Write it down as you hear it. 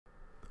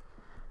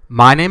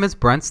My name is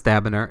Brent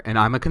Stabiner and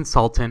I'm a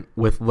consultant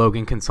with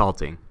Logan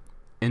Consulting.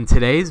 In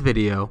today's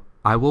video,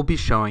 I will be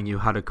showing you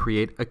how to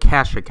create a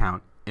cash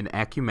account in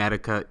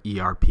Acumatica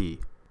ERP.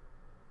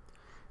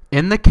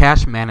 In the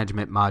cash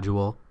management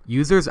module,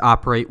 users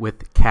operate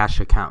with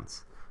cash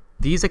accounts.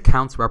 These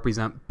accounts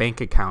represent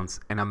bank accounts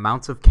and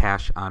amounts of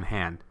cash on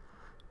hand.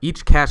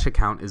 Each cash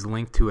account is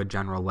linked to a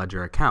general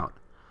ledger account.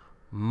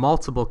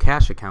 Multiple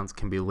cash accounts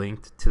can be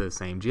linked to the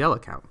same GL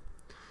account.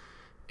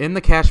 In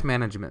the cash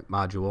management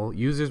module,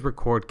 users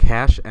record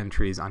cash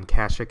entries on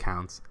cash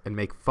accounts and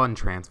make fund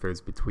transfers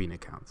between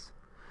accounts.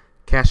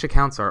 Cash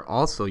accounts are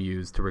also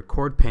used to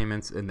record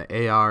payments in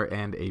the AR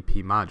and AP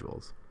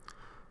modules.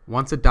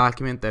 Once a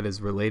document that is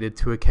related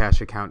to a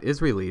cash account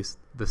is released,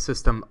 the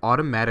system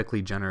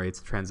automatically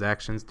generates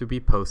transactions to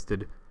be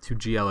posted to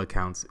GL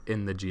accounts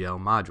in the GL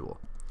module.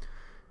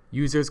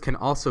 Users can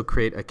also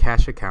create a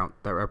cash account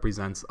that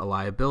represents a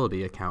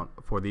liability account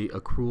for the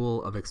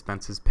accrual of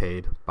expenses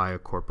paid by a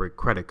corporate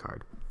credit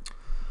card.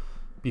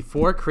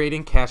 Before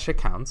creating cash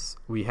accounts,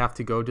 we have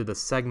to go to the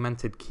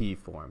segmented key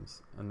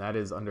forms, and that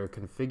is under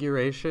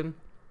Configuration,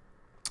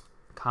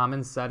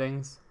 Common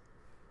Settings,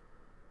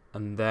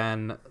 and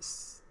then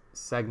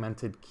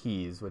Segmented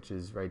Keys, which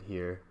is right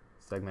here,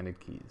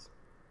 Segmented Keys.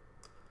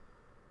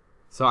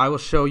 So I will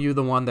show you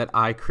the one that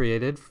I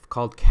created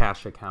called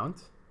Cash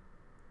Account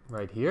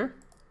right here.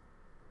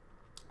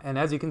 And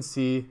as you can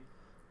see,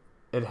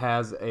 it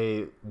has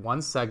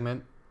one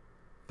segment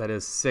that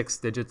is 6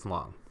 digits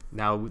long.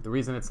 Now, the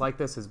reason it's like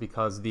this is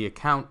because the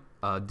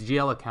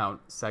GL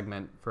account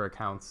segment for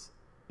accounts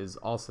is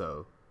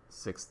also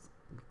 6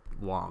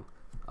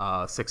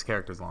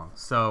 characters long.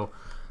 So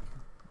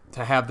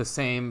to have the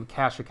same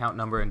cash account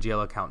number and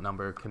GL account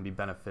number can be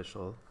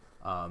beneficial,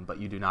 but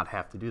you do not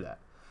have to do that.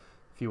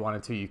 If you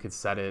wanted to, you could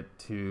set it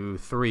to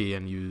 3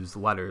 and use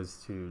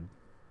letters to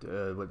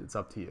it's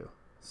up to you.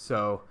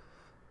 So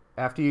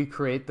after you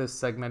create this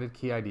segmented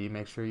key ID,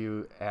 make sure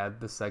you add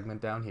the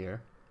segment down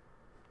here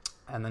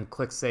and then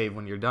click Save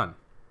when you're done.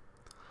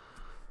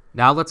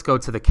 Now let's go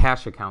to the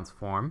cash accounts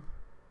form,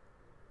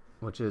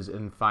 which is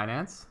in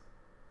Finance,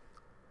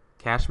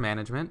 Cash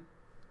Management,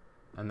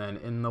 and then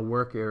in the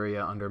work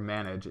area under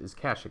Manage is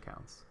Cash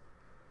Accounts.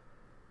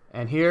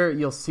 And here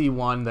you'll see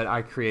one that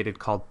I created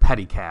called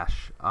Petty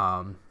Cash.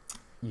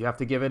 You have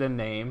to give it a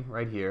name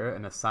right here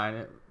and assign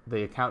it.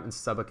 The account and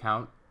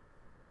sub-account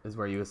is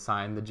where you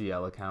assign the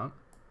GL account.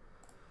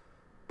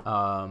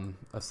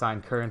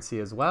 Assign currency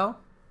as well,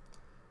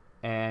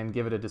 and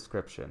give it a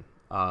description.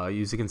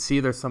 As you can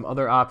see, there's some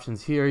other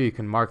options here. You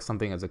can mark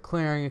something as a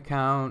clearing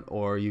account,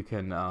 or you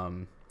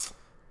can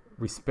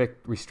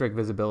restrict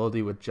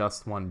visibility with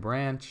just one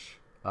branch.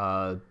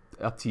 Up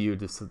to you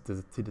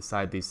to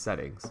decide these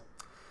settings.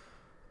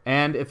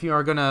 And if you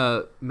are going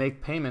to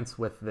make payments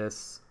with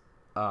this,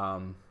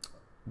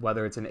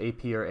 whether it's an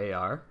AP or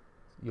AR,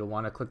 you'll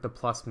want to click the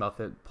plus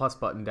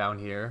button down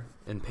here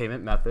in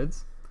Payment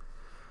Methods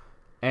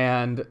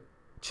and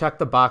check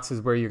the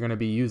boxes where you're going to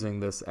be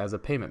using this as a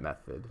payment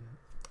method.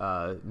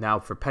 Now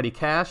for petty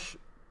cash,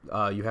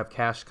 you have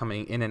cash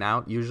coming in and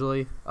out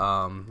usually,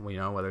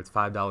 whether it's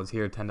 $5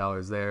 here,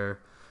 $10 there,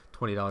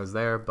 $20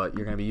 there, but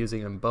you're going to be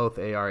using them both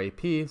AR,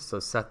 AP,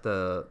 so set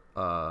the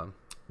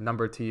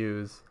number to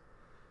use,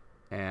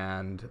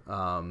 and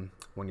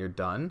when you're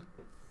done,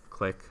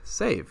 click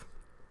Save.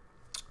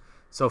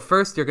 So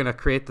first you're going to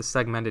create the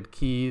segmented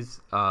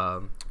keys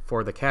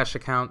for the cash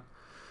account,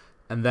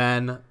 and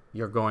then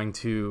you're going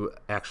to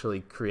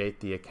actually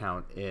create the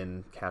account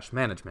in cash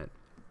management.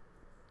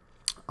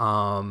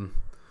 On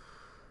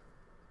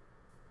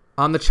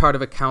the chart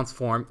of accounts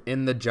form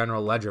in the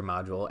general ledger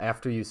module,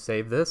 after you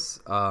save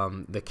this,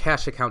 the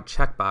cash account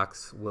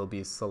checkbox will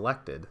be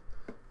selected.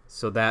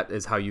 So that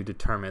is how you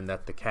determine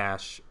that the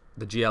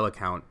GL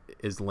account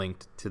is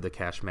linked to the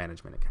cash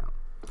management account.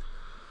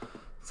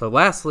 So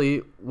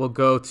lastly, we'll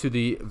go to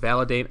the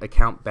Validate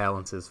Account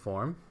Balances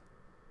form,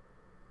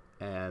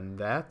 and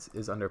that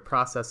is under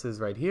Processes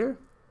right here,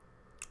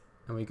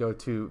 and we go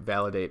to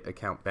Validate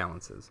Account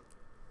Balances.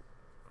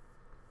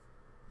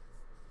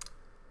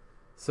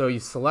 So you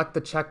select the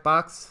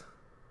checkbox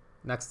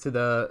next to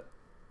the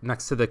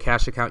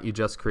cash account you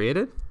just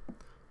created,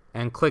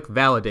 and click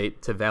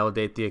Validate to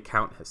validate the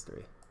account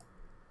history.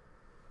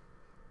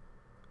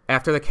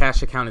 After the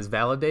cash account is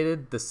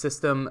validated, the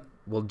system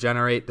will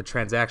generate the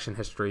transaction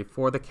history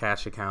for the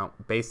cash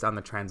account based on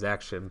the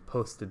transaction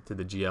posted to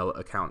the GL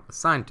account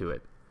assigned to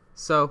it.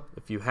 So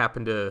if you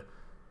happen to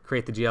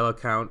create the GL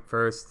account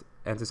first,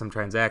 enter some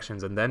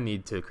transactions, and then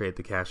need to create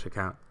the cash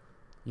account,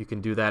 you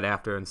can do that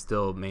after and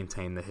still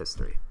maintain the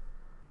history.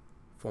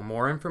 For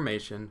more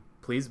information,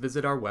 please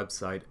visit our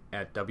website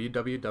at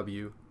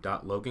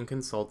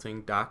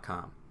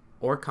www.loganconsulting.com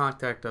or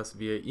contact us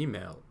via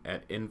email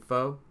at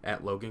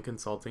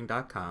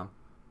info@loganconsulting.com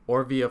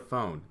or via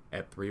phone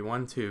at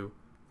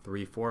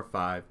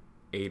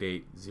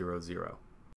 312-345-8800.